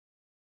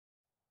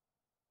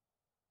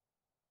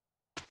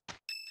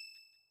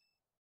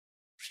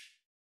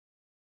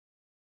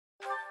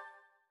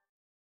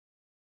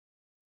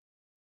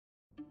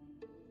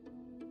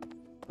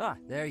Ah,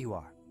 there you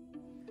are.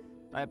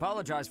 I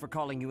apologize for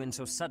calling you in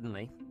so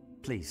suddenly.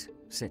 Please,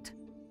 sit.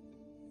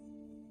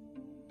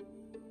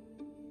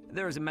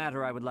 There is a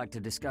matter I would like to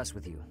discuss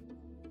with you.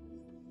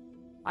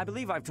 I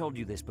believe I've told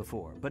you this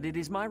before, but it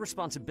is my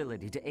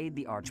responsibility to aid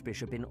the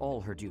Archbishop in all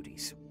her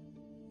duties.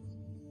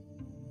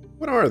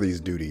 What are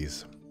these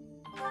duties?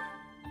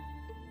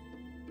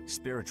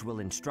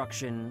 Spiritual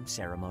instruction,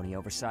 ceremony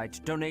oversight,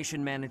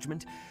 donation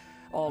management,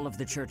 all of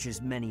the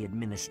Church's many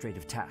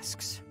administrative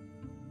tasks.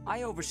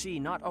 I oversee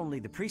not only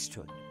the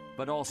priesthood,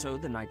 but also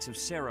the Knights of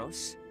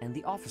Seiros and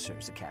the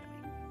Officers' Academy.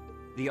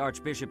 The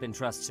Archbishop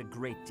entrusts a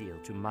great deal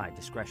to my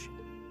discretion,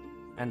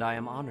 and I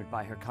am honored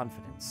by her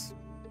confidence.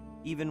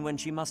 Even when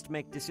she must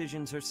make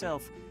decisions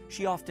herself,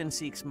 she often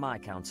seeks my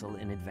counsel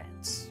in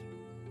advance.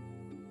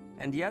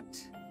 And yet,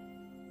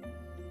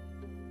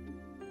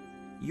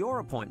 your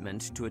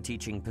appointment to a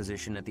teaching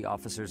position at the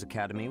Officers'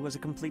 Academy was a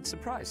complete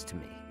surprise to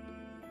me.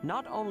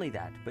 Not only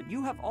that, but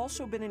you have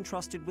also been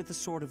entrusted with the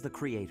Sword of the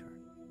Creator.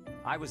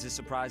 I was as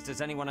surprised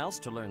as anyone else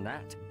to learn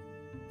that.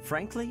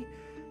 Frankly,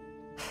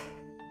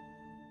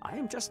 I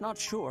am just not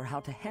sure how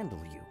to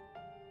handle you.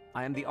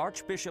 I am the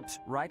Archbishop's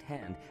right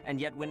hand, and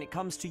yet when it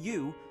comes to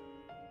you,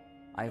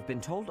 I have been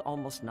told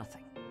almost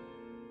nothing.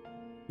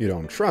 You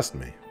don't trust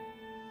me,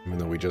 even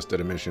though we just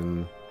did a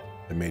mission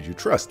that made you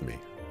trust me.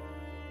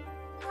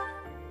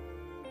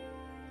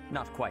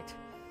 Not quite.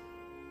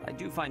 I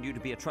do find you to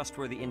be a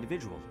trustworthy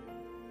individual,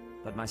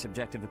 but my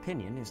subjective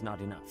opinion is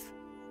not enough.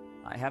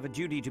 I have a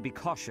duty to be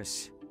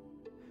cautious.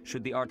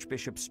 Should the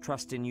Archbishop's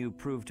trust in you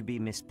prove to be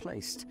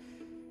misplaced,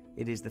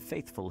 it is the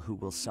faithful who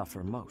will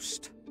suffer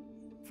most.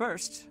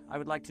 First, I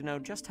would like to know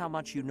just how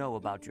much you know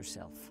about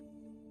yourself.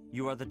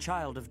 You are the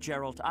child of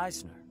Geralt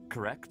Eisner,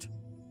 correct?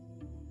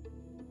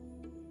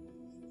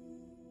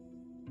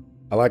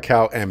 I like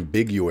how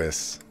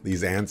ambiguous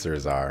these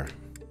answers are.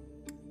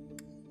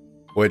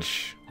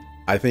 Which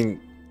I think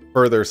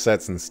further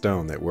sets in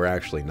stone that we're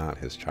actually not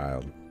his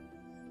child.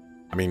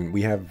 I mean,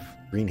 we have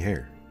green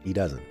hair. He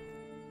doesn't.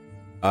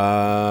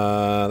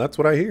 That's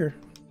what I hear.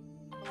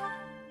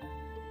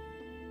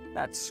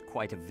 That's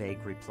quite a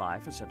vague reply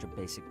for such a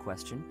basic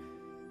question.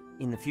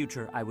 In the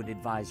future, I would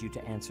advise you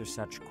to answer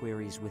such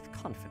queries with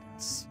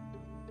confidence.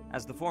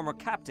 As the former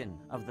captain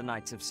of the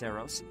Knights of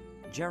Seiros,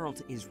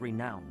 Geralt is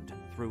renowned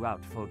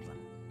throughout Fodlan.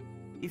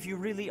 If you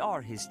really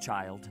are his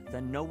child,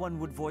 then no one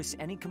would voice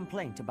any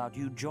complaint about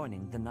you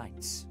joining the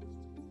Knights.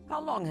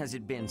 How long has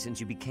it been since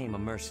you became a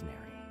mercenary?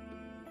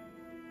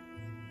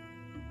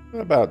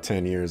 About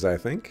 10 years, I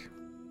think.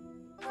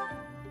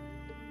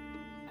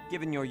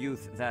 Given your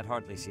youth, that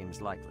hardly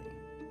seems likely.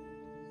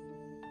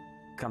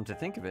 Come to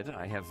think of it,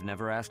 I have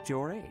never asked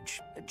your age.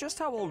 Just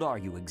how old are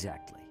you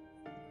exactly?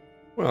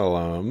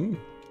 Well,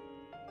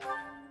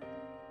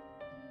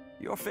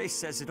 Your face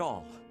says it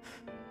all.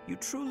 You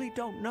truly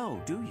don't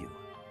know, do you?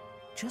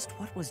 Just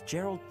what was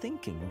Gerald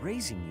thinking,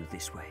 raising you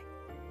this way?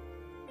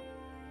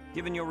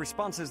 Given your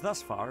responses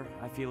thus far,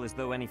 I feel as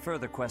though any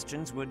further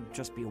questions would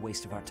just be a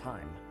waste of our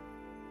time.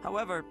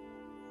 However,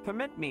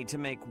 permit me to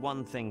make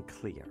one thing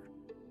clear.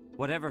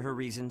 Whatever her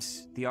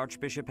reasons, the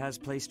Archbishop has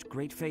placed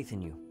great faith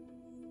in you.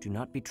 Do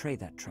not betray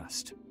that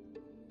trust.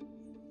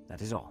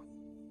 That is all.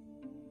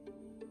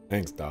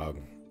 Thanks,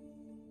 dog.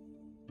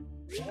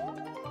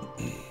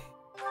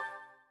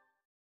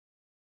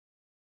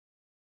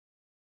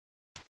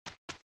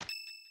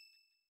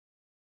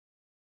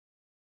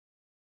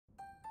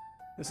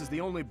 This is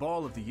the only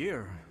ball of the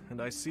year,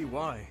 and I see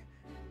why.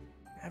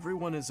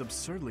 Everyone is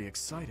absurdly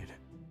excited.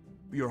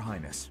 Your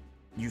Highness,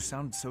 you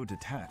sound so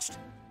detached.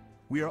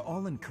 We are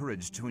all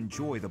encouraged to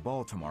enjoy the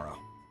ball tomorrow.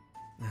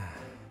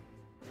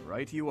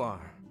 Right you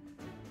are.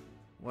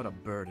 What a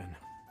burden.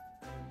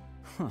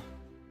 Huh.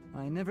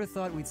 I never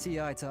thought we'd see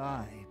eye to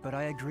eye, but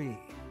I agree.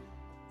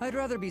 I'd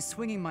rather be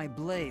swinging my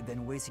blade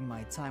than wasting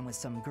my time with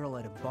some girl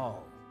at a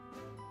ball.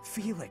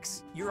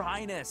 Felix, Your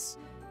Highness,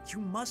 you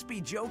must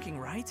be joking,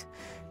 right?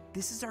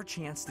 This is our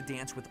chance to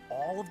dance with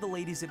all of the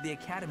ladies of the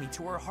Academy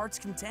to our heart's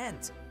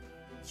content.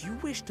 You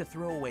wish to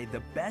throw away the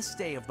best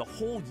day of the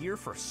whole year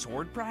for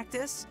sword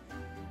practice?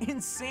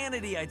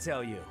 Insanity, I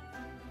tell you.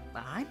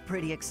 I'm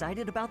pretty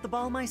excited about the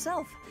ball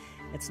myself.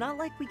 It's not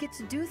like we get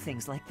to do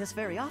things like this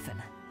very often.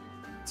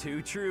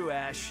 Too true,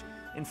 Ash.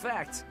 In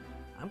fact,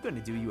 I'm going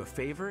to do you a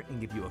favor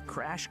and give you a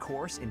crash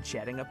course in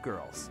chatting up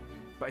girls.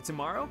 By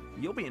tomorrow,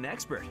 you'll be an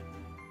expert.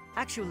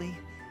 Actually,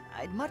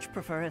 I'd much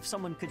prefer if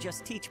someone could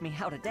just teach me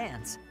how to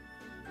dance.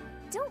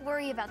 Don't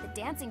worry about the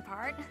dancing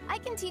part. I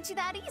can teach you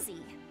that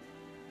easy.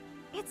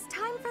 It's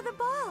time for the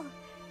ball.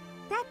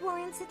 That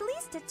warrants at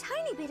least a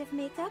tiny bit of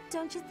makeup,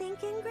 don't you think,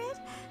 Ingrid?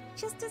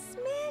 Just a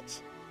smidge.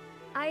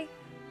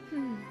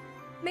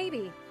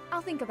 Maybe.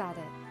 I'll think about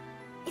it.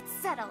 It's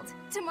settled.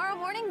 Tomorrow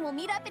morning we'll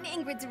meet up in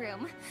Ingrid's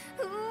room.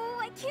 Ooh,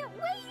 I can't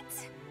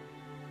wait!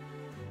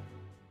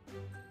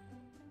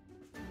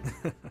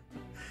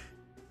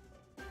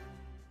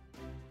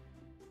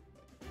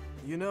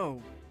 You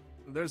know,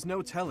 there's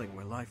no telling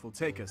where life will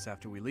take us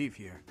after we leave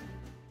here.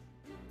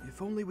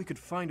 If only we could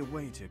find a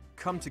way to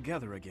come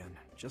together again,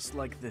 just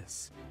like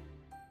this.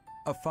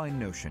 A fine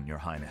notion, Your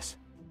Highness.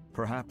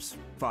 Perhaps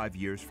 5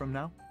 years from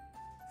now?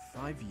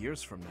 5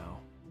 years from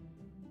now?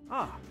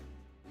 Ah,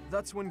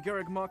 that's when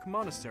Garreg Mach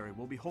Monastery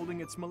will be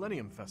holding its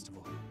Millennium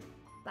Festival.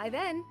 By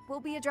then, we'll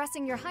be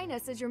addressing Your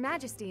Highness as Your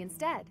Majesty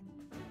instead.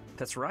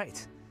 That's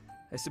right.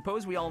 I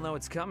suppose we all know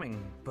it's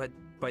coming, but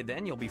by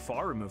then you'll be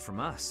far removed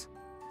from us.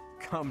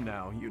 Come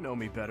now, you know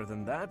me better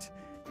than that.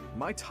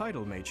 My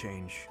title may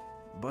change,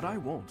 but I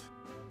won't.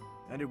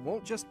 And it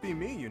won't just be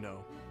me, you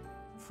know.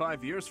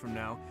 5 years from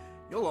now,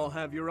 you'll all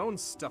have your own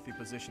stuffy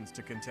positions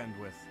to contend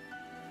with.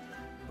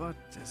 But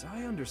as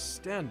I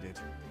understand it,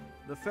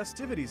 the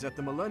festivities at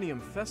the Millennium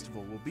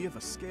Festival will be of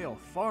a scale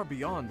far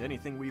beyond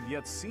anything we've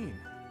yet seen.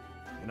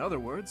 In other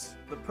words,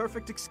 the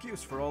perfect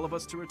excuse for all of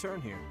us to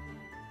return here.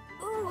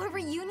 Ooh, a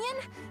reunion?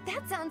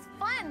 That sounds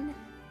fun!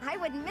 I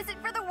wouldn't miss it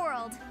for the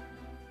world!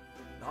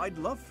 I'd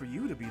love for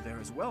you to be there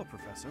as well,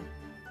 Professor.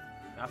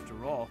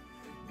 After all,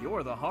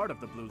 you're the heart of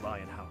the Blue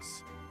Lion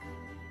House.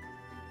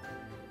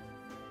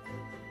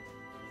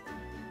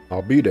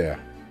 I'll be there.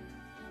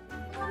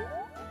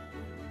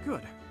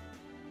 Good.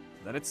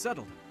 Then it's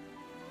settled.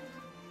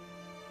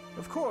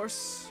 Of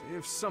course,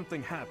 if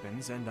something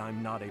happens and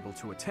I'm not able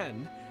to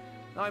attend,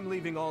 I'm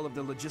leaving all of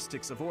the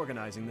logistics of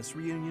organizing this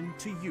reunion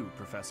to you,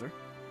 Professor.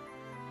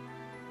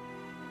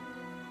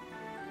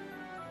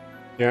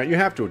 Yeah, you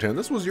have to attend.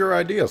 This was your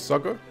idea,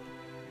 sucker.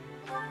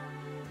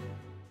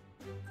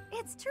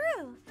 It's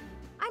true.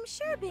 I'm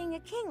sure being a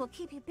king will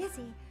keep you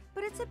busy,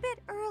 but it's a bit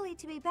early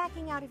to be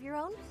backing out of your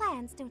own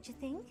plans, don't you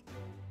think?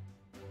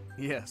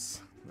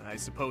 Yes, I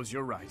suppose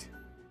you're right.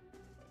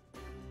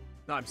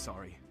 I'm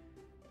sorry.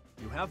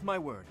 You have my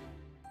word.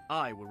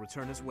 I will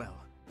return as well.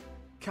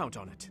 Count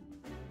on it.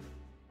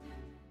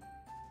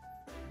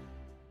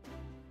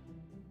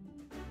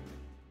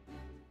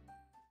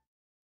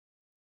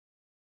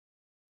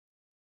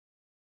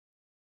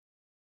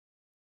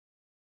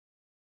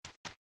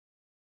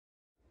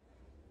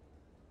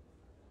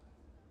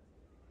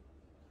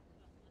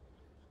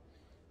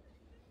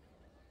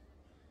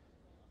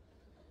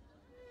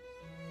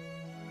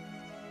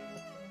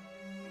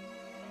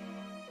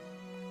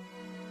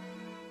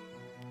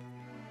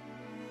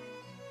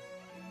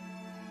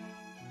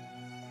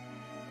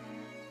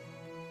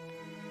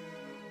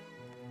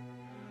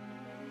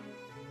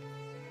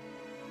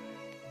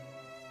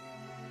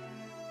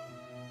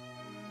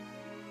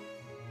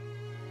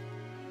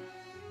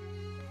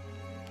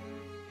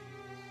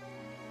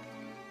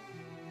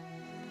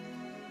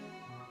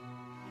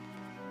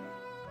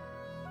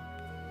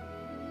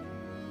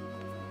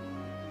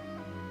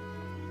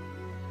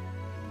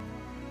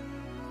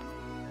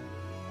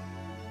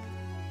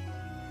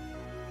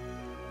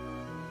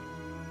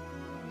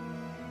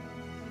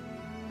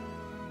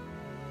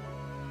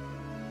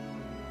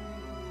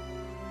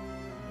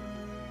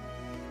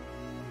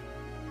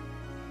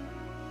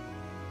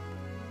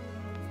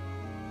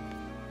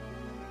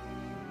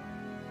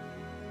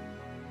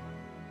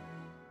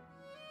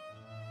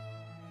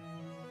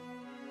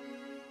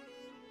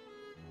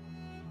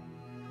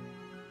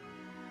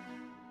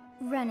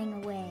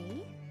 Running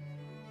away?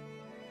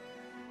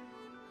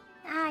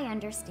 I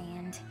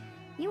understand.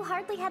 You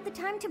hardly had the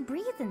time to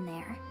breathe in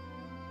there.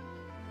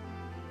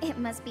 It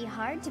must be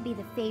hard to be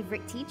the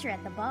favorite teacher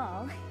at the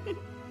ball.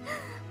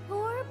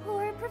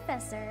 Poor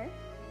professor.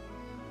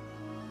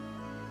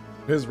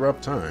 His rough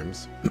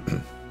times.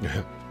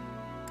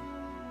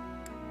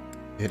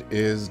 It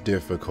is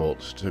difficult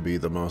to be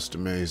the most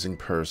amazing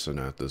person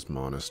at this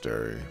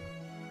monastery.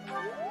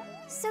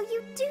 So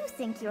you do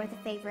think you're the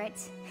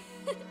favorite?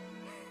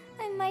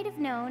 I might have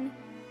known.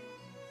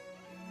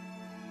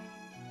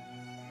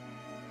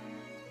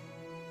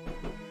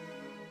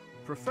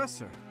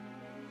 Professor,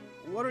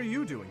 what are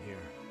you doing here?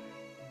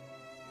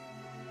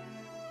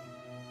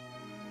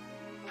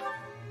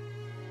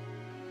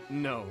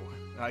 No,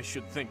 I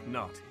should think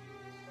not.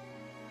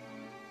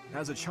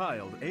 As a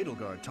child,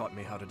 Edelgard taught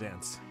me how to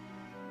dance.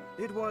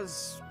 It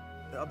was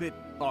a bit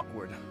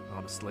awkward,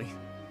 honestly.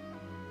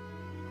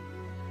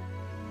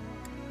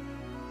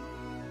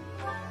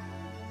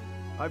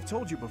 I've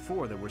told you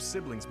before that we're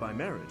siblings by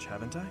marriage,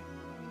 haven't I?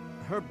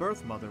 Her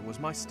birth mother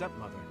was my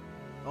stepmother,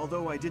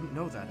 although I didn't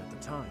know that at the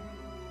time.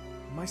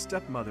 My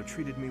stepmother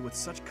treated me with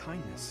such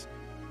kindness,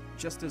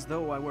 just as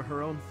though I were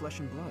her own flesh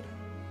and blood.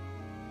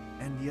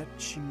 And yet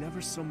she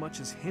never so much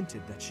as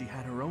hinted that she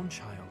had her own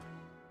child,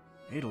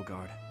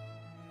 Edelgard.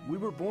 We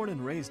were born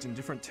and raised in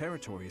different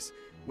territories,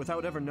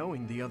 without ever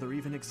knowing the other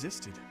even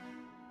existed.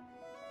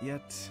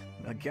 Yet,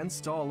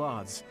 against all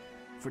odds,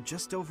 for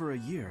just over a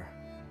year,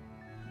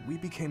 we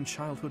became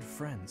childhood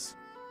friends.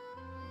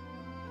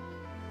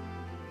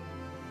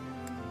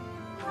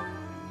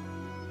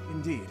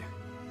 Indeed.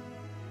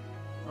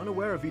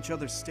 Unaware of each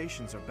other's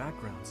stations or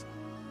backgrounds,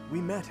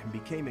 we met and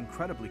became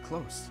incredibly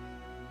close.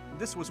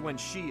 This was when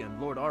she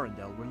and Lord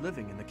Arundel were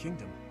living in the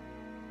kingdom.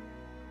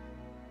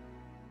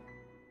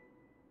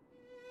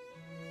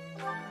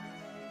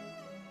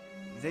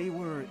 They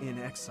were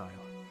in exile.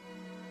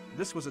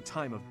 This was a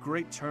time of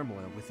great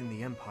turmoil within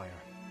the Empire.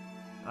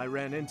 I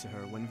ran into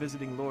her when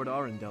visiting Lord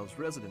Arundel's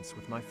residence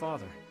with my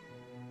father.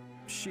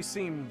 she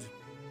seemed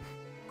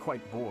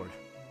quite bored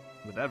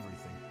with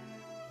everything.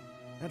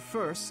 At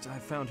first, I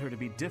found her to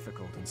be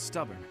difficult and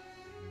stubborn.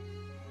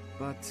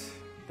 But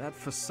that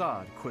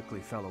facade quickly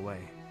fell away,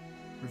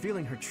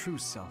 revealing her true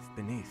self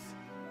beneath.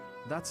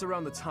 That's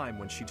around the time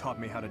when she taught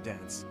me how to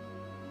dance.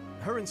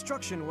 Her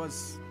instruction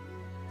was,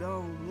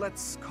 though,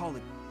 let's call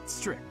it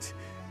strict,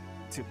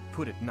 to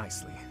put it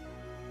nicely.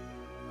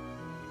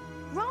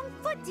 Wrong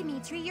foot,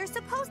 Dimitri. You're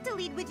supposed to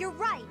lead with your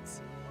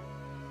right.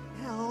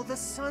 Hell, the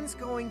sun's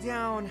going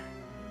down.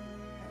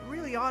 I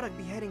really ought to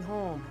be heading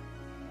home.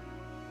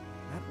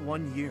 That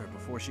 1 year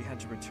before she had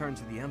to return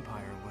to the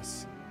Empire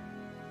was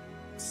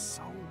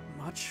so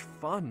much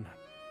fun.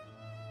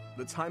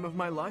 The time of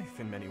my life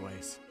in many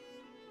ways.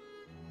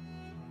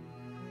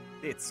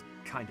 It's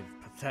kind of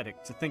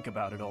pathetic to think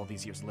about it all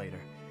these years later.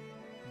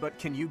 But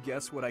can you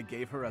guess what I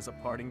gave her as a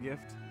parting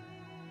gift?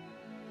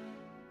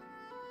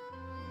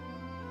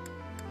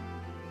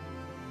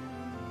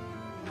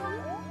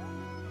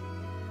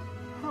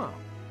 Huh.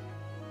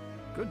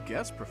 Good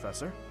guess,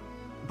 Professor.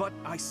 But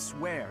I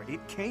swear,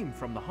 it came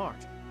from the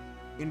heart.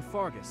 In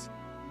Fargus,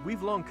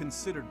 we've long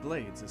considered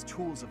blades as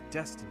tools of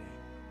destiny,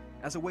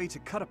 as a way to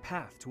cut a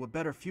path to a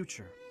better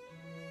future.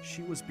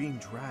 She was being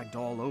dragged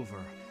all over,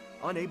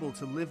 unable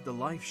to live the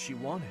life she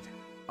wanted.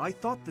 I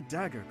thought the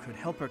dagger could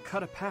help her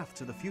cut a path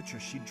to the future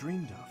she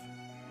dreamed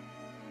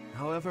of.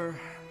 However,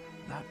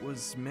 that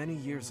was many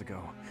years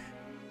ago.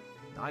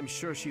 I'm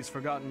sure she's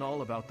forgotten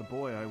all about the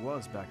boy I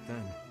was back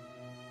then.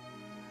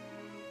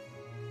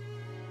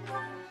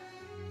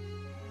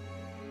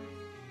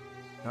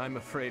 I'm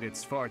afraid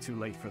it's far too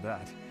late for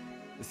that.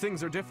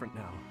 Things are different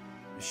now.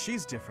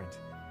 She's different.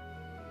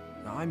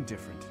 I'm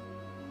different.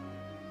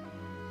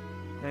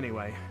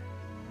 Anyway,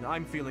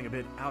 I'm feeling a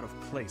bit out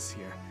of place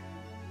here.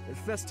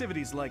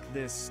 Festivities like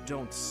this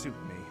don't suit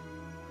me.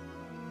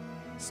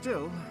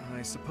 Still,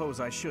 I suppose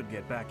I should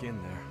get back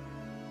in there.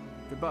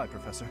 Goodbye,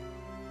 Professor.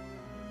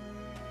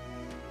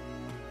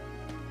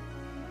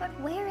 But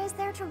where is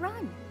there to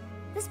run?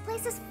 This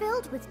place is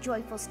filled with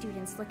joyful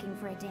students looking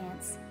for a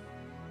dance.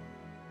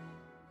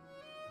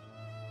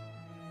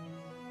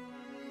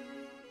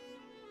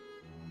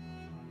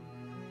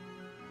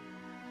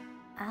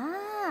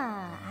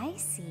 Ah, I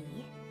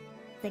see.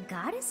 The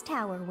Goddess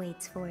Tower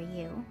waits for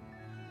you.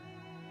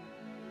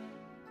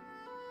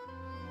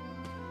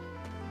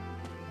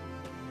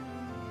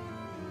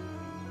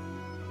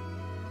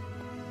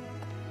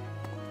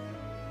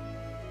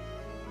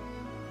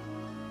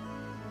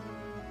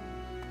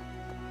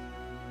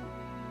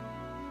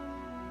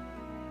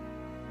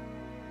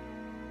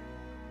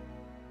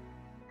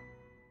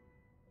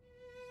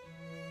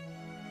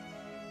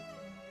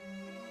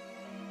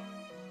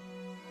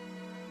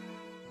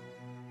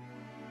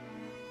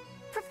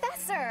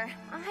 Professor!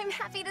 I'm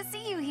happy to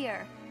see you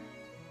here.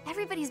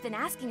 Everybody's been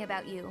asking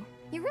about you.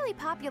 You're really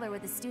popular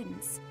with the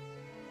students.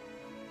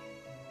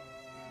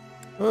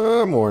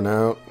 I'm worn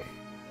out.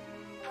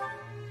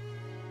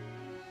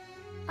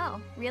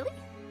 Oh, really?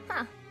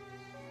 Huh.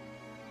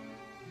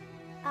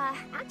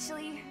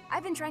 Actually,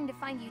 I've been trying to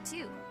find you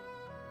too.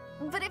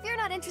 But if you're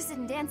not interested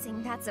in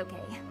dancing, that's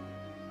okay.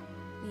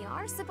 We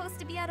are supposed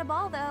to be at a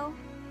ball, though.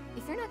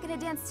 If you're not gonna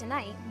dance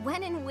tonight,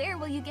 when and where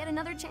will you get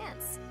another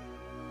chance?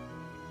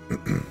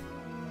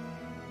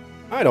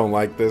 I don't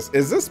like this.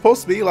 Is this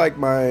supposed to be like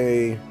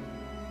my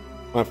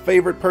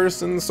favorite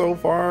person so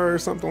far or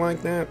something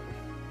like that?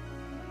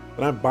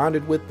 That I've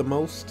bonded with the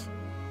most?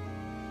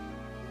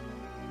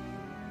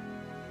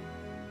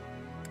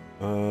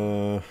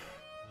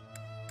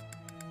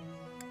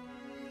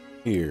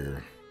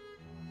 Here.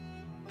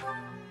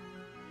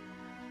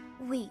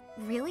 Wait,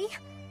 really?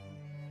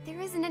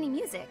 There isn't any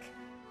music.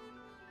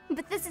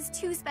 But this is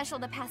too special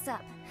to pass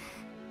up.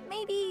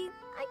 Maybe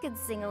I could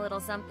sing a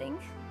little something.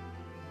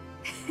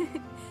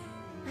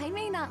 I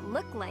may not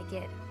look like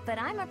it, but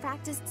I'm a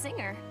practiced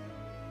singer.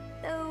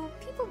 Though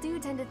people do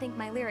tend to think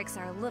my lyrics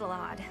are a little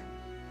odd.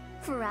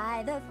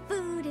 Fry the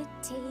food, it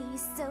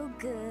tastes so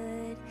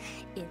good.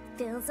 It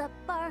fills up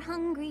our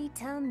hungry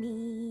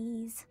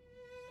tummies.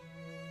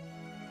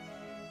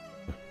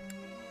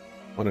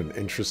 What an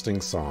interesting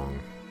song.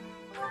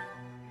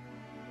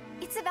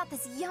 It's about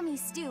this yummy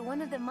stew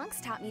one of the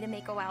monks taught me to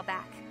make a while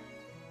back.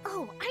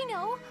 Oh, I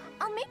know!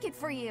 I'll make it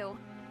for you!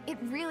 It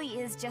really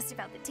is just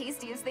about the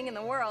tastiest thing in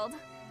the world.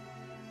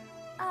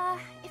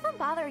 If I'm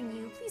bothering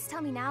you, please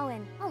tell me now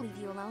and I'll leave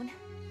you alone.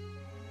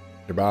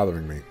 You're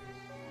bothering me.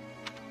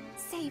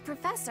 Say,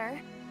 Professor,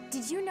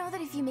 did you know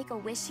that if you make a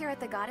wish here at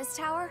the Goddess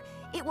Tower,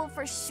 it will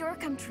for sure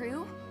come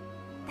true?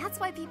 That's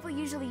why people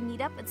usually meet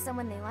up with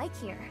someone they like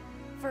here,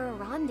 for a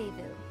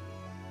rendezvous.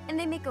 And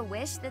they make a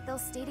wish that they'll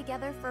stay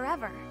together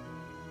forever.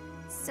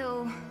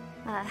 So,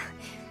 I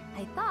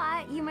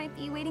thought you might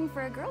be waiting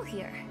for a girl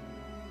here.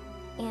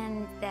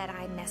 And that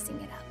I'm messing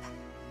it up.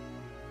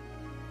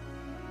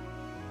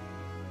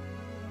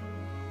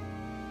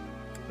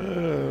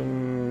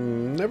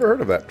 Never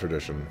heard of that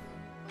tradition.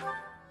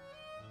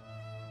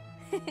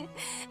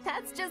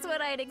 That's just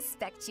what I'd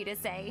expect you to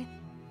say.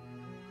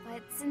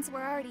 But since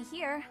we're already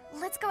here,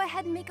 let's go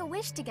ahead and make a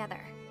wish together.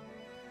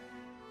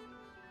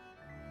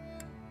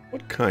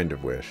 What kind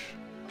of wish?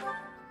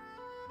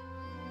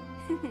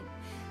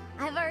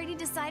 I've already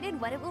decided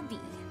what it will be.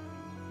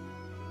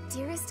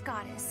 Dearest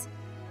Goddess,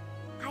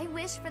 I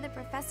wish for the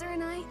Professor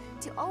and I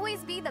to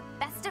always be the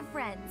best of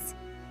friends.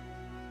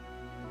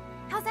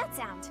 How's that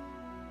sound?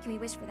 Can we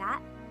wish for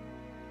that?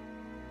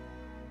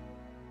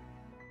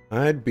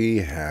 I'd be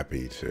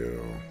happy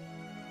to.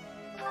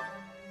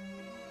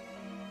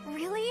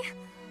 Really?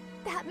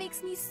 That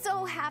makes me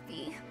so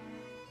happy.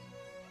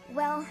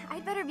 Well,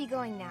 I'd better be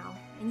going now,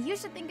 and you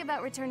should think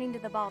about returning to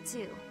the ball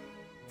too.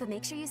 But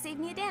make sure you save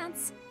me a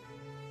dance.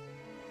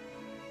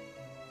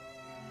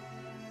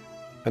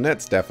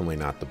 Annette's definitely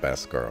not the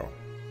best girl.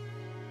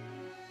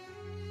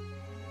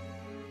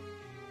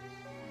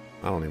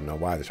 I don't even know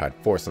why they tried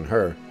forcing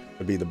her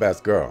to be the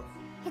best girl.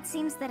 It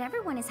seems that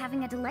everyone is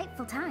having a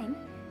delightful time.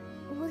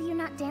 Will you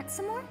not dance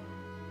some more?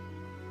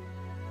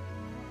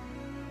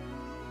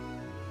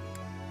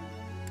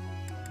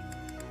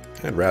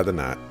 I'd rather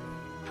not.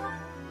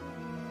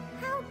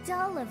 How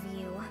dull of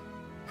you.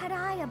 Had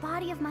I a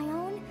body of my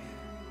own?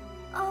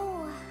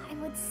 Oh, I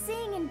would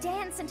sing and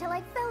dance until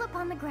I fell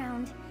upon the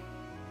ground.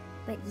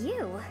 But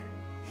you...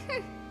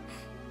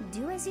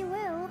 do as you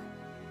will.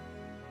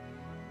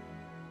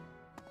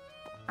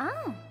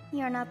 Ah,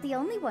 you're not the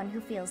only one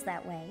who feels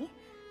that way.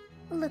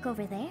 Look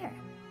over there.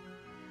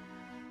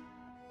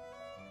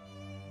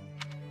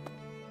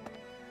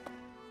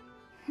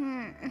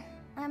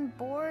 I'm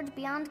bored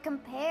beyond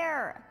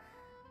compare.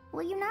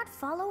 Will you not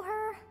follow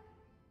her?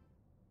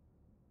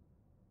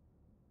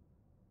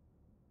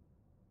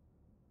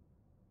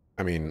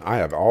 I mean, I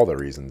have all the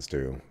reasons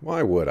to.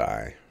 Why would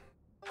I?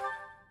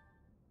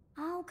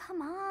 Oh,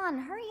 come on,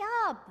 hurry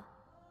up.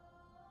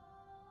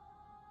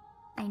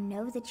 I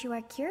know that you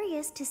are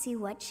curious to see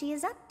what she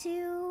is up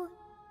to.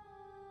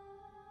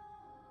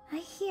 I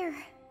hear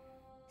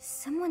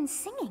someone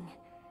singing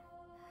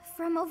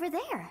from over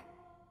there.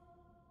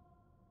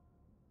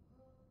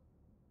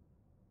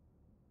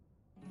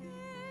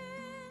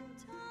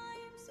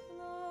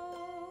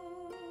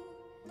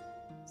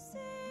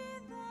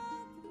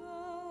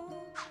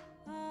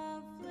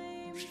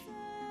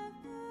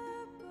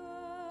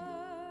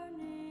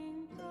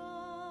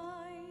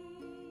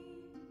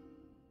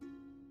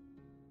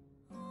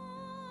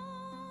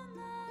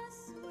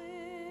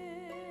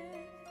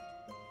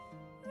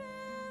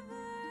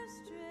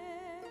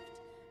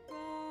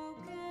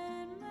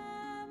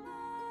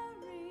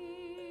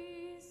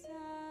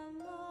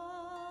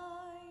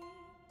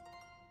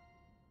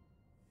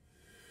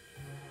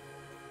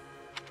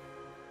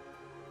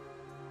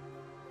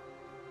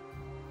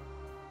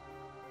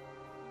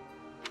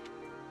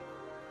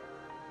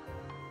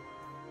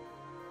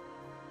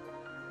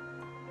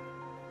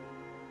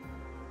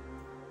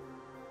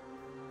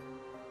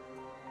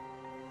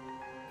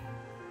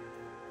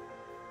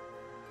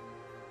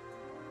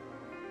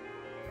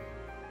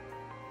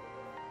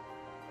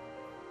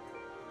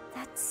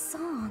 That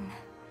song.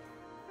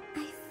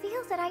 I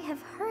feel that I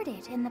have heard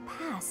it in the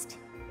past.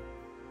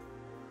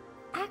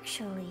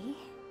 Actually,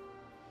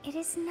 it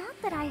is not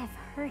that I have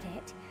heard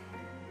it.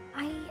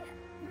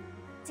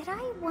 Did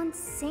I once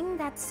sing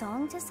that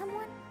song to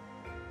someone?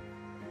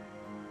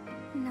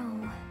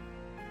 No,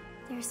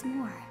 there's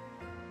more.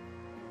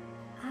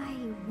 I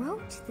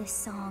wrote this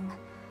song.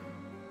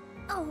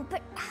 Oh,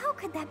 but how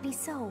could that be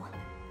so?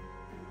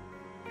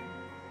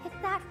 If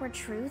that were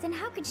true, then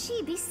how could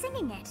she be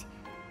singing it?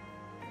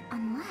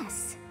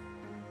 Unless...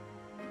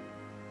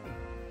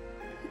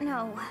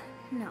 No.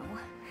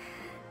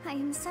 I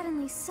am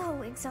suddenly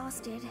so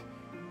exhausted.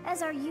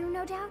 As are you,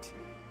 no doubt?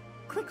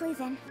 Quickly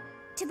then,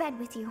 to bed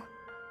with you.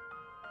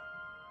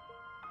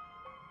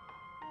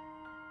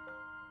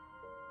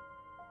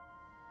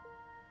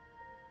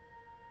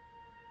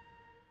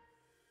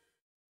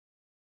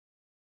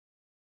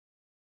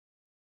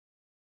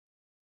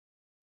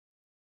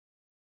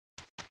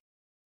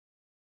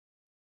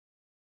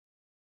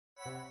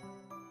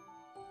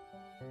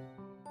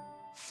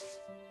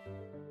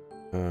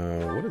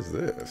 What is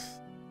this?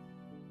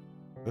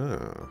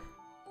 Oh.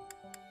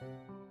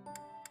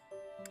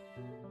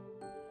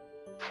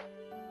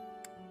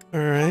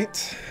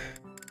 Alright.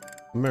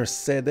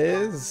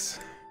 Mercedes.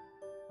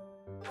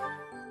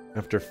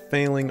 After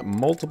failing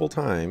multiple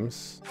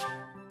times,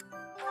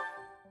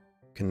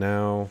 can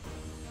now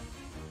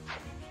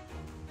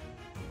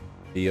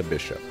be a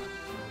bishop.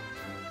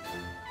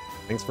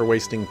 Thanks for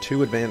wasting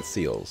 2 advanced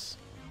seals.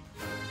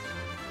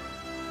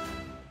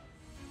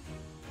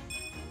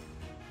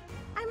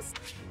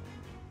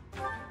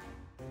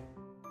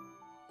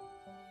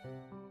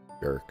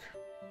 Jerk.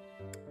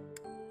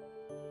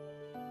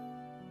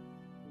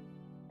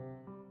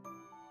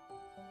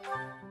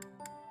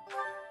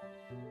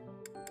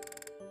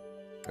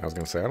 I was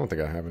gonna say, I don't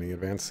think I have any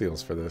advanced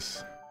seals for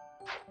this.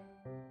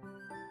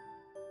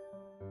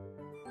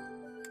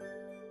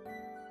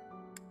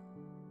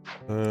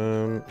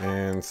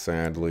 And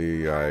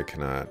sadly, I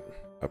cannot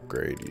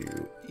upgrade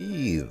you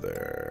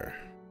either.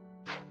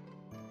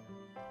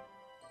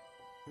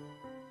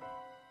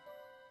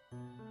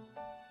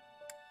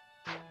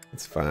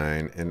 It's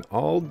fine, in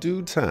all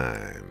due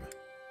time.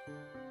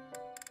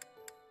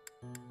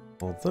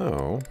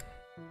 Although,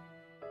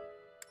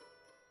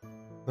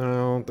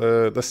 no,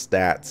 the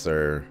stats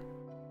are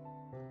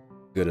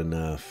good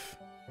enough.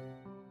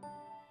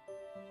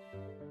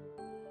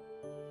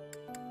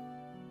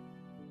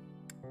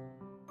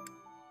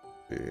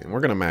 And we're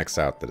gonna max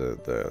out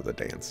the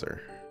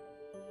dancer,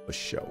 the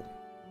show.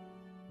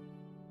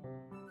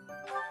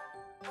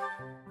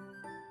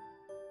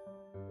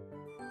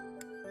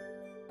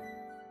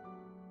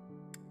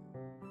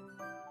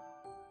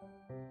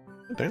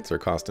 The dancer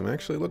costume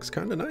actually looks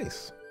kind of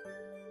nice.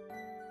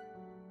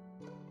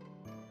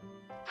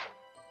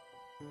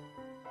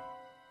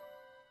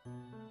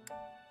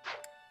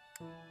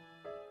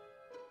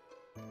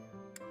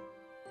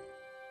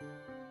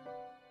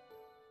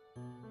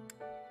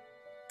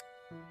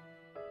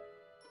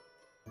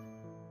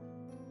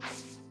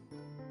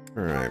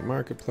 Alright,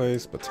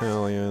 marketplace,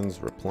 battalions,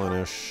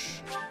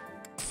 replenish.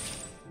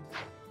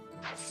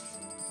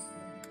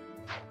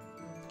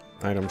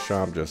 Item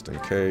shop just in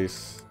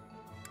case.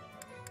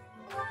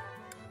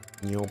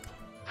 Yup.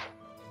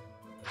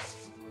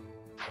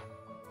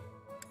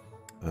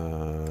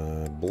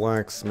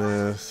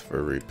 Blacksmith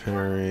for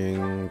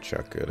repairing.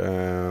 Check it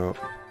out.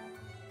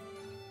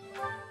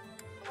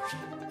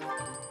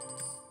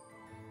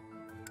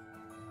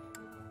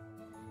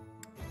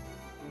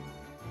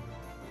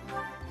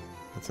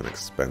 That's an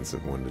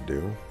expensive one to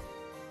do.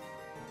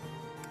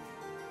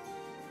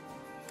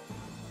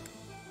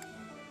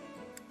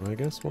 I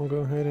guess we'll go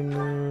ahead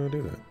and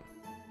do that.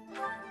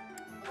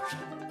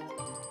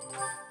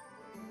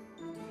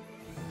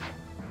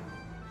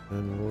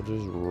 And we'll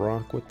just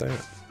rock with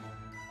that.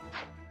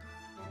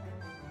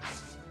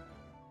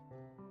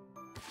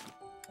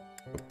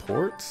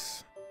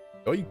 Supports?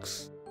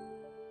 Yikes.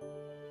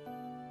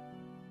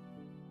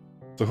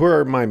 So who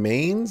are my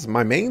mains?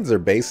 My mains are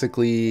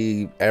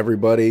basically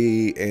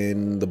everybody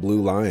in the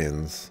Blue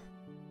Lions.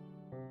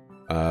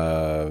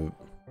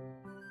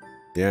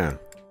 Yeah.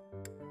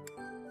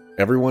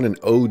 Everyone in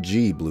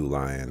OG Blue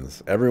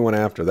Lions. Everyone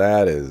after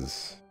that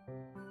is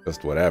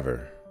just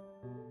whatever.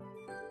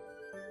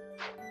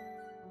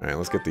 Alright,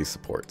 let's get these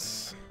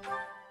supports.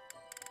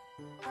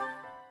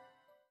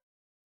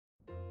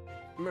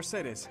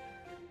 Mercedes,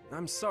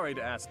 I'm sorry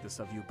to ask this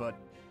of you, but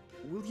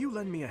will you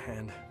lend me a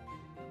hand?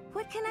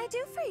 What can I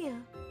do for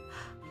you?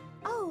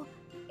 Oh,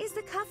 is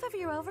the cuff of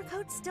your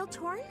overcoat still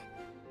torn?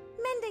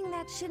 Mending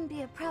that shouldn't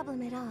be a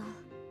problem at all.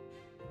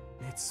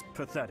 It's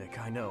pathetic,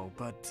 I know,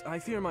 but I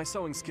fear my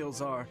sewing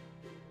skills are...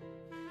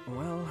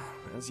 well,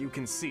 as you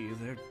can see,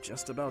 they're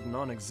just about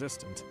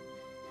non-existent.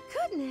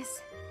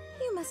 Goodness,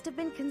 you must have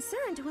been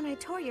concerned when I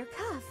tore your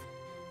cuff.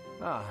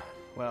 Ah,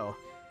 well...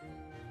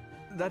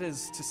 that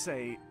is to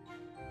say...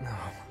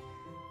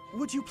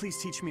 would you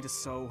please teach me to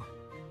sew?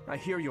 I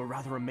hear you're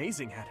rather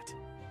amazing at it.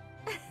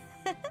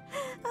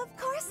 Of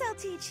course I'll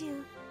teach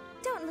you.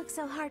 Don't look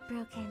so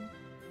heartbroken.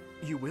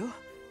 You will?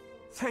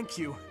 Thank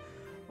you.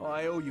 Oh,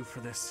 I owe you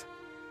for this.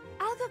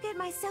 I'll go get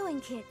my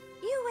sewing kit.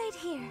 You wait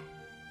here.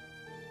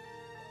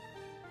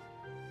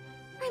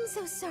 I'm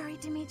so sorry,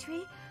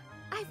 Dimitri.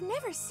 I've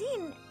never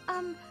seen,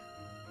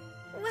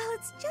 well,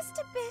 it's just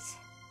a bit...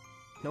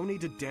 No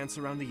need to dance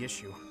around the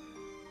issue.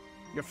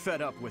 You're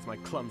fed up with my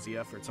clumsy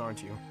efforts,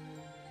 aren't you?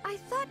 I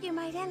thought you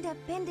might end up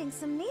bending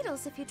some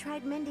needles if you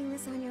tried mending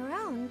this on your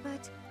own,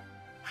 but...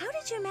 how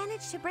did you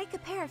manage to break a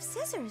pair of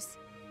scissors?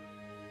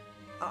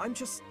 I'm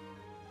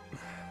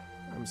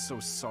so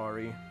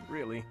sorry,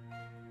 really.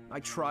 I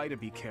try to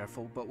be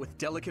careful, but with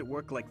delicate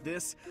work like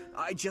this,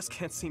 I just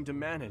can't seem to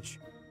manage.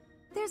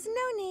 There's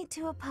no need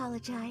to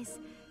apologize,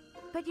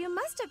 but you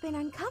must have been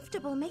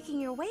uncomfortable making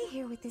your way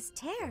here with this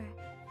tear.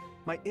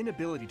 My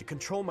inability to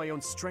control my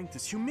own strength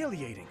is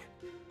humiliating.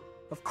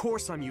 Of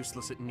course I'm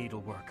useless at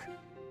needlework.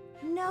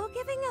 No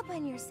giving up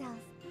on yourself.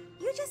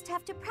 You just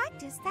have to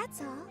practice,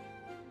 that's all.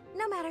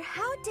 No matter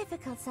how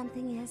difficult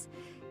something is,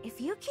 if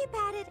you keep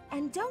at it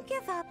and don't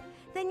give up,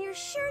 then you're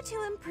sure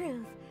to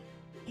improve.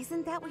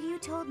 Isn't that what you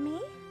told me?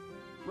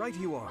 Right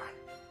you are.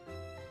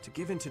 To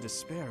give in to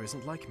despair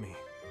isn't like me.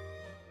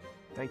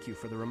 Thank you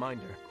for the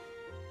reminder.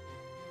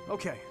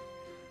 Okay,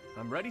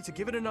 I'm ready to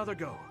give it another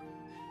go.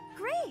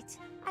 Great!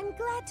 I'm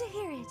glad to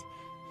hear it.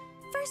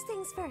 First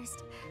things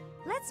first,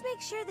 let's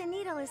make sure the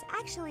needle is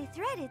actually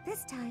threaded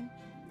this time.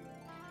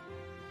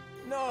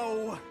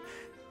 No!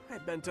 I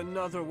bent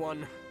another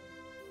one.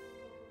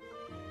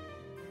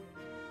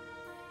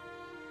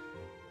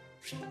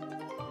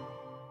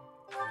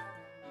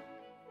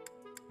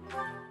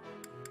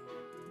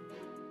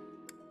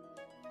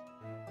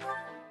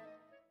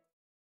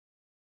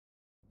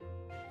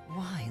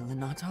 Why,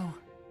 Lenato?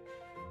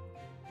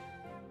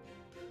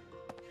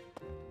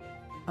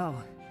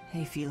 Oh,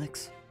 hey,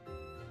 Felix.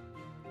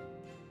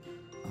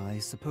 I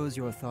suppose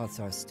your thoughts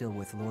are still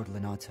with Lord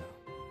Lenato.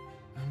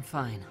 I'm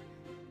fine.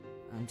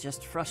 I'm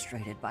just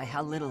frustrated by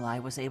how little I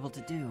was able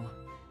to do.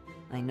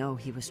 I know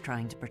he was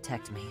trying to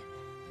protect me,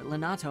 but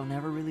Lenato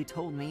never really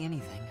told me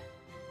anything.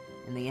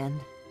 In the end,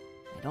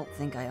 I don't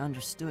think I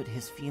understood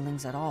his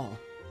feelings at all.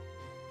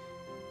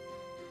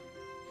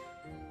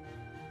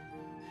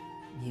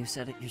 You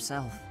said it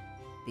yourself.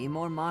 Be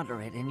more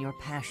moderate in your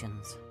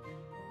passions.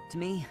 To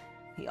me,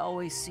 he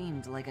always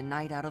seemed like a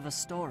knight out of a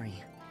story.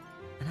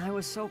 And I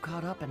was so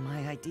caught up in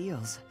my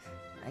ideals,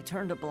 I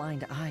turned a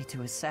blind eye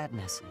to his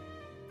sadness,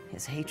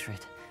 his hatred,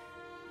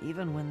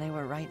 even when they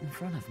were right in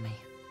front of me.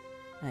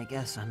 I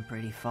guess I'm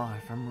pretty far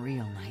from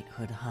real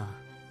knighthood, huh?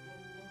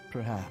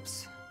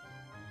 Perhaps.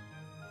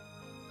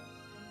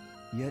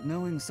 Yet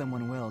knowing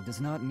someone well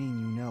does not mean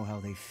you know how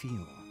they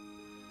feel,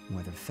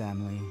 whether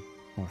family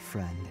or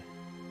friend.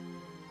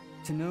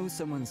 To know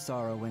someone's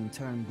sorrow and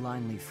turn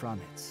blindly from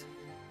it,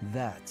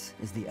 that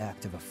is the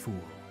act of a fool.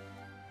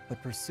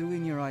 But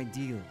pursuing your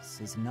ideals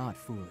is not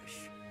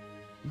foolish.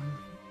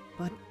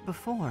 But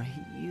before,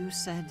 you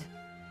said...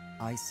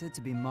 I said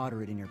to be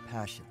moderate in your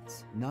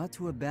passions, not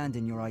to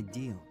abandon your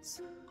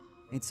ideals.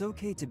 It's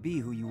okay to be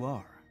who you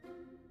are.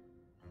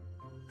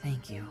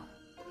 Thank you.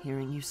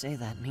 Hearing you say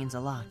that means a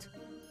lot.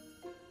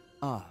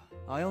 Ah,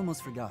 I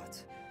almost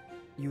forgot.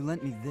 You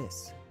lent me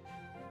this.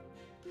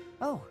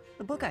 Oh,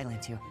 the book I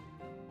lent you.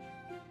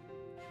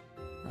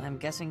 I'm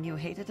guessing you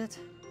hated it?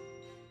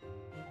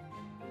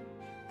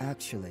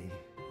 Actually,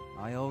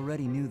 I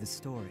already knew the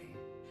story.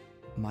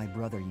 My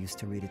brother used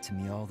to read it to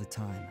me all the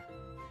time.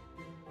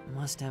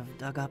 Must have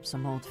dug up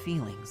some old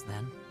feelings,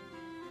 then.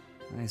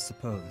 I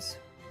suppose.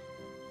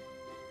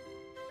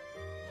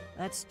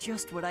 That's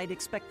just what I'd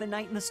expect the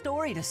knight in the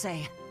story to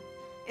say.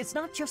 It's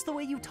not just the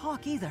way you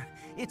talk, either.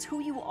 It's who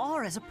you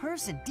are as a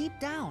person, deep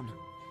down.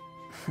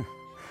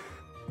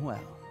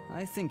 Well,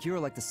 I think you're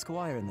like the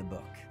squire in the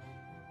book.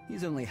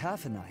 He's only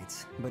half a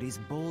knight, but he's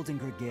bold and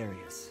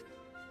gregarious.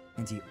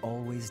 And he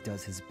always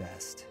does his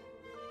best.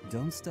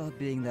 Don't stop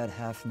being that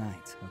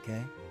half-knight,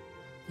 okay?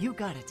 You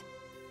got it.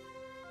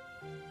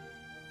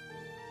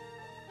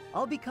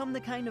 I'll become the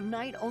kind of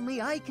knight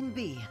only I can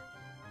be.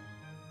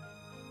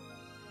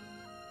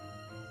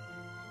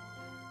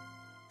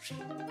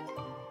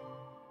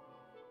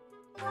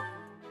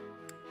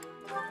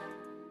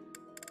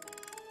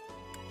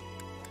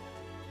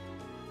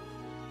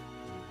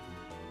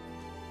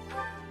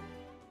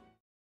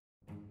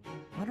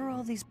 What are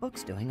all these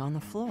books doing on the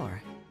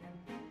floor?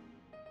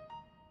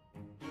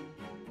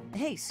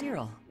 Hey,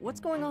 Cyril, what's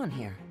going on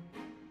here?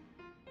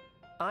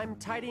 I'm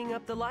tidying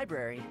up the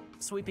library,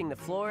 sweeping the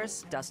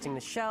floors, dusting the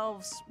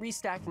shelves,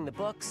 restacking the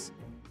books.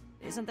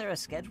 Isn't there a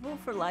schedule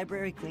for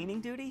library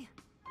cleaning duty?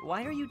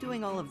 Why are you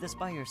doing all of this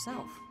by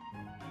yourself?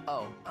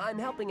 Oh, I'm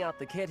helping out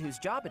the kid whose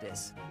job it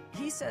is.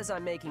 He says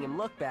I'm making him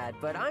look bad,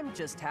 but I'm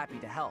just happy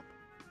to help.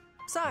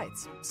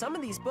 Besides, some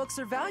of these books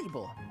are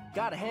valuable.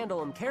 Gotta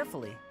handle them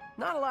carefully.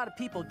 Not a lot of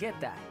people get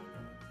that.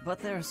 But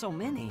there are so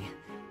many.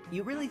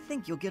 You really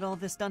think you'll get all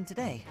this done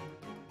today?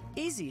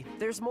 Easy.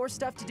 There's more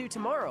stuff to do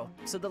tomorrow,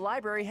 so the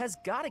library has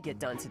gotta get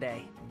done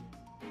today.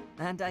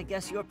 And I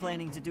guess you're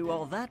planning to do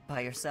all that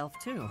by yourself,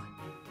 too.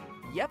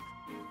 Yep.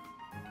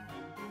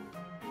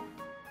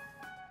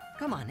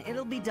 Come on,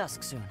 it'll be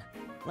dusk soon.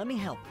 Let me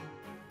help.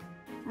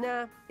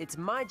 Nah, it's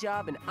my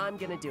job and I'm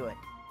gonna do it.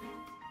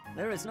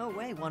 There is no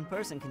way one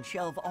person can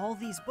shelve all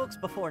these books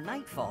before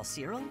nightfall,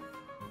 Cyril.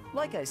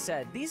 Like I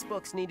said, these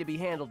books need to be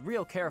handled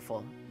real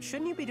careful.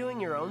 Shouldn't you be doing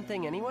your own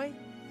thing anyway?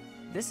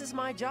 This is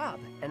my job,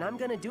 and I'm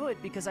gonna do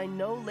it because I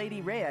know Lady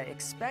Rhea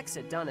expects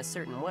it done a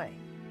certain way.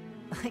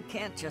 I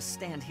can't just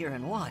stand here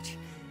and watch.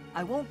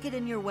 I won't get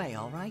in your way,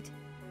 all right?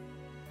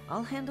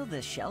 I'll handle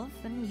this shelf,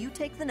 and you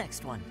take the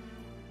next one.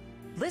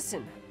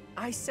 Listen,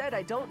 I said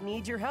I don't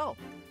need your help.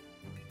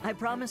 I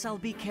promise I'll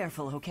be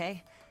careful,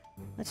 okay?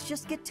 Let's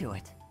just get to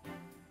it.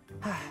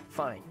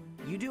 Fine.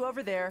 You do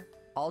over there,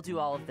 I'll do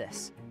all of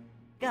this.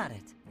 Got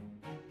it.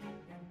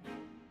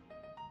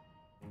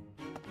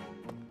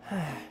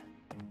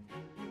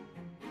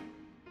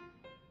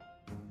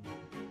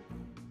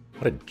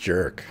 What a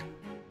jerk.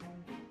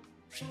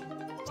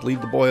 Just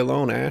leave the boy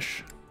alone,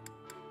 Ash.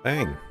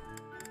 Bang.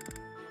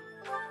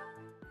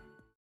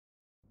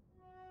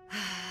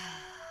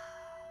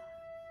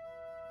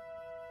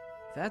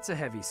 That's a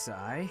heavy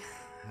sigh.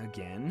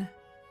 Again.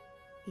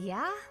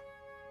 Yeah?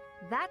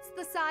 That's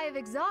the sigh of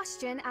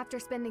exhaustion after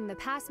spending the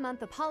past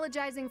month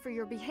apologizing for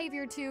your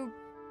behavior to,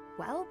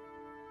 well,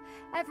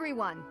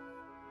 everyone.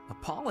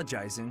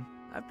 Apologizing?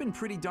 I've been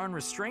pretty darn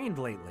restrained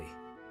lately.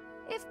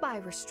 If by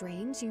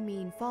restrained you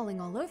mean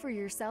falling all over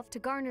yourself to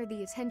garner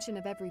the attention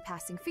of every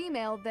passing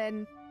female,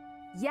 then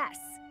yes,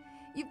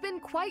 you've been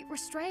quite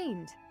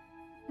restrained.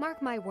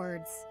 Mark my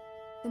words,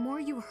 the more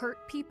you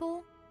hurt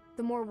people,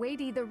 the more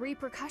weighty the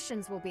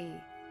repercussions will be.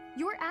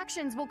 Your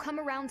actions will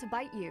come around to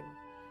bite you.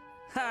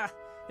 Ha!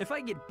 If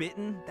I get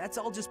bitten, that's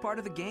all just part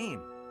of the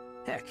game.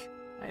 Heck,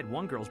 I had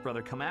one girl's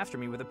brother come after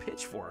me with a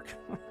pitchfork.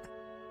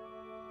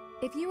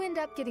 If you end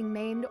up getting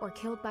maimed or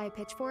killed by a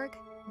pitchfork,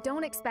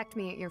 don't expect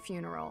me at your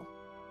funeral.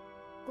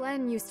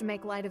 Glenn used to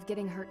make light of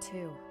getting hurt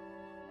too.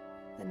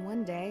 Then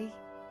one day,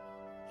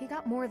 he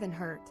got more than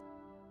hurt.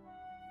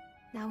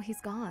 Now he's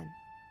gone.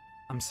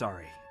 I'm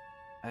sorry.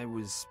 I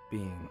was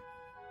being...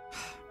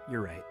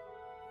 You're right.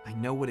 I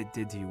know what it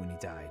did to you when he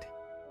died.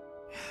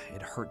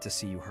 It hurt to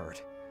see you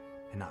hurt,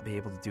 and not be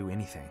able to do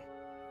anything.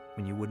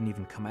 When you wouldn't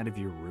even come out of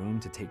your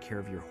room to take care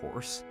of your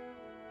horse.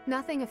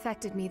 Nothing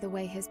affected me the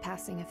way his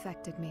passing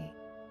affected me.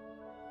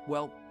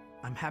 Well,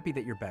 I'm happy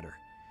that you're better.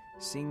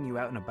 Seeing you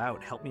out and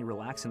about helped me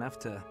relax enough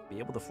to be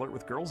able to flirt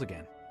with girls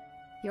again.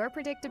 Your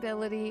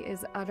predictability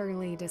is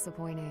utterly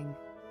disappointing.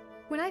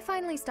 When I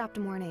finally stopped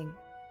mourning,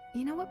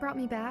 you know what brought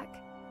me back?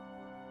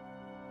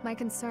 My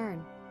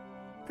concern.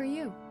 For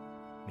you.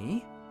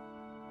 Me?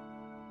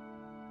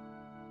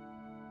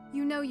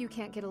 You know you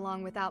can't get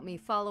along without me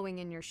following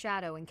in your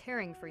shadow and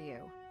caring for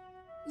you.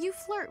 You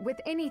flirt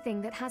with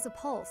anything that has a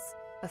pulse,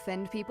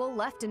 offend people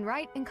left and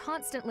right, and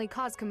constantly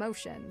cause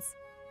commotions.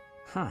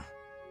 Huh.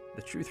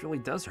 The truth really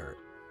does hurt.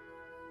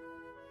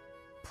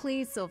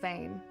 Please,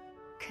 Sylvain,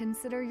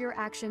 consider your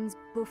actions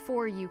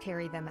before you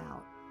carry them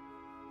out.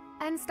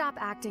 And stop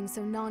acting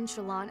so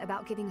nonchalant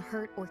about getting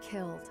hurt or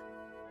killed.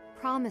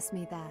 Promise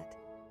me that.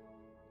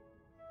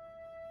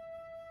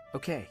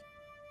 Okay.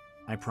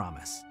 I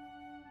promise.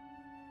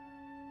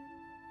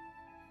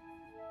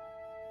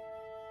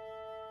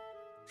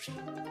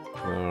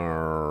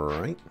 All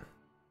right.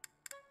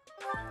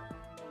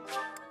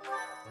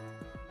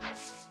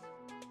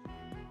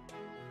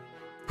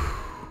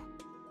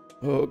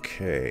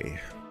 Okay.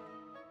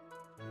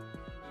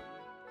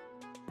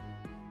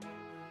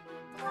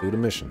 Do the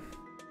mission.